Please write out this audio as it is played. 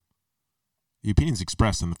The opinions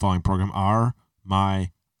expressed in the following program are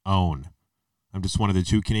my own. I'm just one of the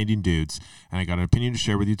two Canadian dudes, and I got an opinion to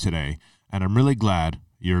share with you today, and I'm really glad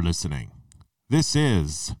you're listening. This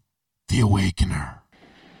is The Awakener.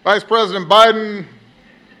 Vice President Biden,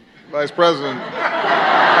 Vice President.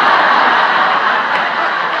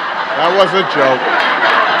 That was a joke.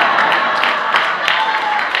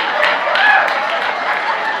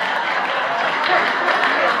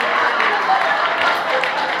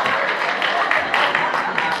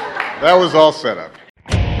 That was all set up.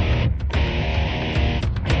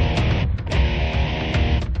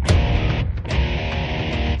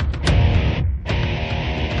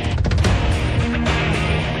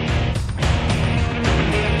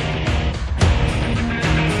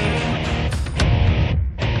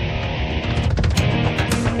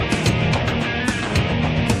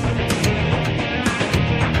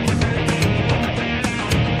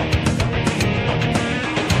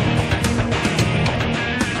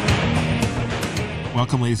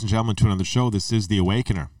 Welcome, ladies and gentlemen, to another show. This is The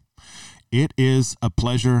Awakener. It is a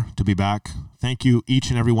pleasure to be back. Thank you, each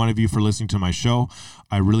and every one of you, for listening to my show.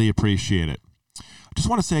 I really appreciate it. I just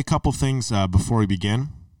want to say a couple things before we begin.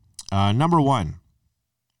 Number one,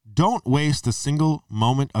 don't waste a single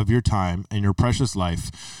moment of your time and your precious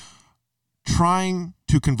life trying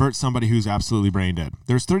to convert somebody who's absolutely brain dead.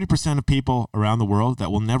 There's 30% of people around the world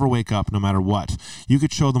that will never wake up no matter what. You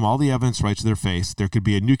could show them all the evidence right to their face. There could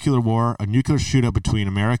be a nuclear war, a nuclear shootout between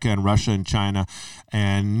America and Russia and China,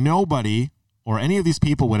 and nobody or any of these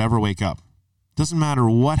people would ever wake up. Doesn't matter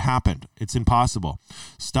what happened. It's impossible.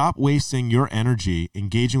 Stop wasting your energy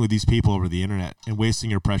engaging with these people over the internet and wasting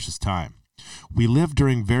your precious time. We live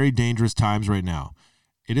during very dangerous times right now.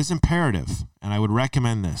 It is imperative, and I would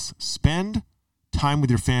recommend this. Spend time with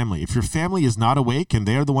your family. If your family is not awake and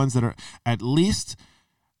they're the ones that are, at least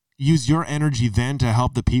use your energy then to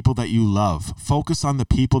help the people that you love. Focus on the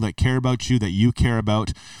people that care about you, that you care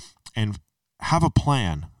about, and have a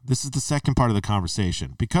plan. This is the second part of the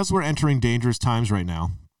conversation. Because we're entering dangerous times right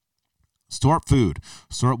now, store up food,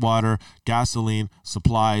 store up water, gasoline,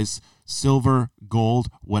 supplies, silver, gold,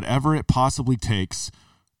 whatever it possibly takes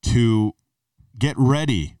to get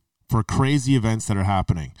ready for crazy events that are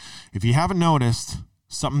happening. If you haven't noticed,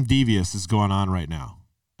 something devious is going on right now,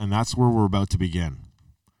 and that's where we're about to begin.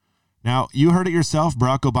 Now, you heard it yourself.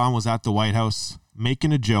 Barack Obama was at the White House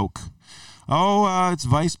making a joke. It's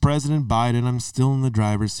Vice President Biden. I'm still in the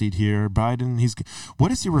driver's seat here. Biden, what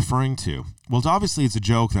is he referring to? Well, obviously it's a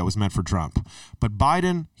joke that was meant for Trump. But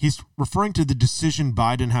Biden, he's referring to the decision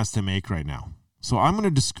Biden has to make right now. So I'm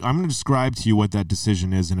going to describe to you what that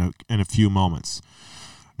decision is in a few moments.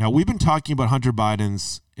 Now, we've been talking about Hunter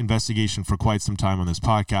Biden's investigation for quite some time on this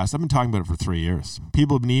podcast. I've been talking about it for 3 years.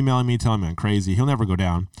 People have been emailing me, telling me I'm crazy. He'll never go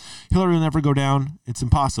down. Hillary will never go down. It's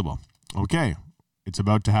impossible. Okay, it's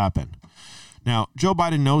about to happen. Now, Joe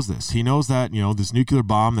Biden knows this. He knows that, this nuclear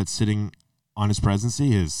bomb that's sitting on his presidency,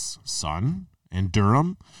 his son and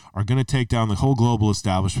Durham, are going to take down the whole global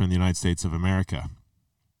establishment in the United States of America.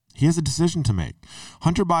 He has a decision to make.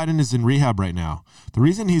 Hunter Biden is in rehab right now. The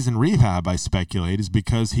reason he's in rehab, I speculate, is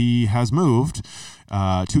because he has moved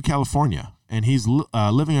to California, and he's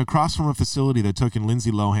living across from a facility that took in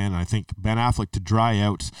Lindsay Lohan and I think Ben Affleck to dry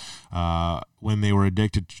out when they were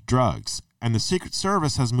addicted to drugs. And the Secret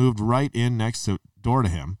Service has moved right in next door to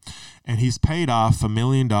him, and he's paid off $1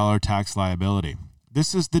 million tax liability.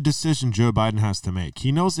 This is the decision Joe Biden has to make.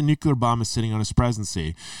 He knows the nuclear bomb is sitting on his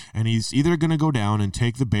presidency, and he's either going to go down and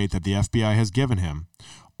take the bait that the FBI has given him,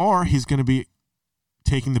 or he's going to be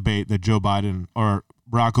taking the bait that Joe Biden or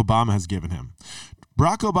Barack Obama has given him.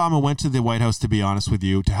 Barack Obama went to the White House, to be honest with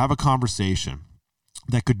you, to have a conversation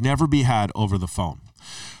that could never be had over the phone.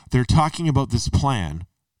 They're talking about this plan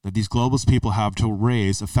that these globalist people have to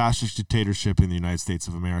raise a fascist dictatorship in the United States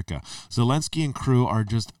of America. Zelensky and crew are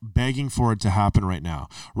just begging for it to happen right now.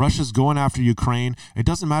 Russia's going after Ukraine. It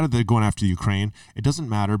doesn't matter that they're going after Ukraine. It doesn't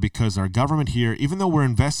matter because our government here, even though we're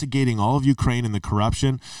investigating all of Ukraine and the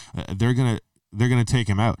corruption, they're gonna take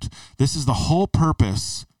him out. This is the whole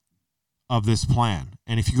purpose of this plan.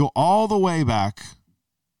 And if you go all the way back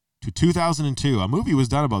to 2002, a movie was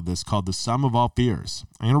done about this called The Sum of All Fears.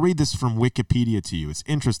 I'm going to read this from Wikipedia to you. It's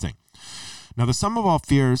interesting. Now, The Sum of All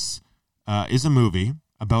Fears is a movie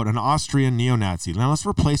about an Austrian neo-Nazi. Now, let's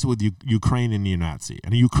replace it with Ukrainian neo-Nazi.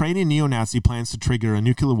 And a Ukrainian neo-Nazi plans to trigger a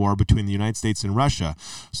nuclear war between the United States and Russia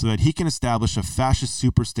so that he can establish a fascist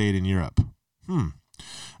superstate in Europe.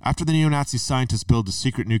 After the neo-Nazi scientists build a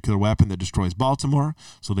secret nuclear weapon that destroys Baltimore,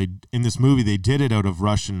 so in this movie they did it out of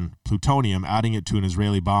Russian plutonium, adding it to an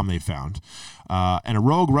Israeli bomb they found, and a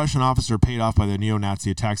rogue Russian officer paid off by the neo-Nazi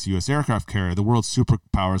attacks the U.S. aircraft carrier, the world's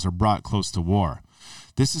superpowers are brought close to war.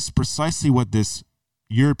 This is precisely what this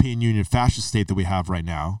European Union fascist state that we have right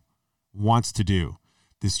now wants to do.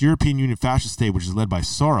 This European Union fascist state, which is led by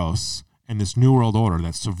Soros, and this New World Order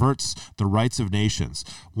that subverts the rights of nations,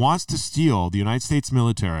 wants to steal the United States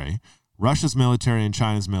military, Russia's military, and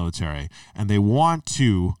China's military, and they want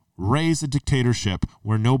to raise a dictatorship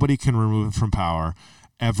where nobody can remove it from power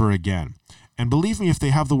ever again. And believe me, if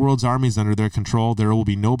they have the world's armies under their control, there will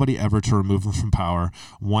be nobody ever to remove them from power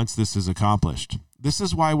once this is accomplished. This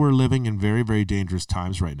is why we're living in very, very dangerous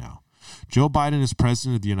times right now. Joe Biden is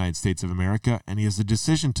president of the United States of America, and he has a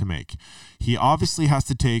decision to make. He obviously has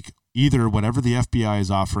to take either whatever the FBI is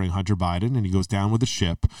offering Hunter Biden and he goes down with the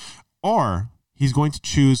ship, or he's going to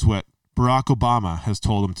choose what Barack Obama has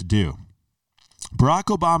told him to do. Barack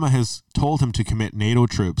Obama has told him to commit NATO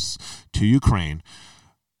troops to Ukraine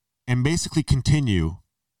and basically continue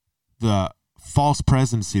the false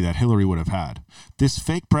presidency that Hillary would have had. This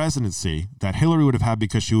fake presidency that Hillary would have had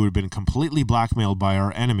because she would have been completely blackmailed by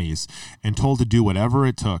our enemies and told to do whatever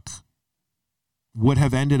it took would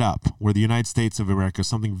have ended up where the United States of America,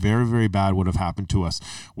 something very, very bad would have happened to us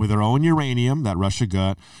with our own uranium that Russia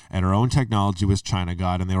got and our own technology which China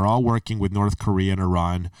got, and they were all working with North Korea and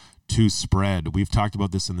Iran to spread. We've talked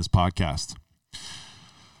about this in this podcast.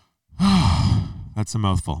 That's a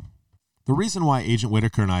mouthful. The reason why Agent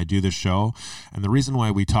Whitaker and I do this show, and the reason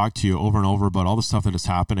why we talk to you over and over about all the stuff that is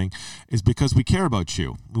happening, is because we care about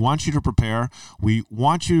you. We want you to prepare. We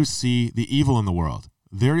want you to see the evil in the world.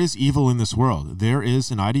 There is evil in this world. There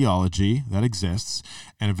is an ideology that exists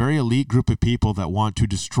and a very elite group of people that want to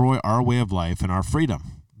destroy our way of life and our freedom.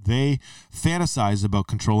 They fantasize about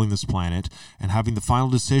controlling this planet and having the final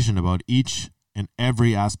decision about each and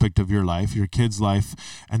every aspect of your life, your kid's life,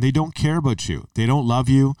 and they don't care about you. They don't love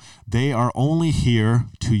you. They are only here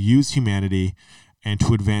to use humanity and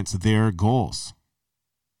to advance their goals.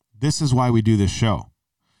 This is why we do this show.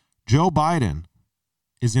 Joe Biden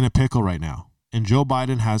is in a pickle right now. And Joe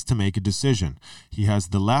Biden has to make a decision. He has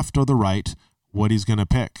the left or the right, what he's going to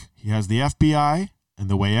pick. He has the FBI and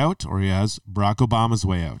the way out, or he has Barack Obama's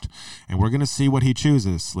way out. And we're going to see what he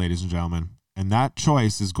chooses, ladies and gentlemen. And that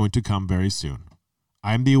choice is going to come very soon.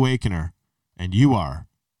 I'm the Awakener, and you are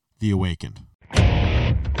the Awakened.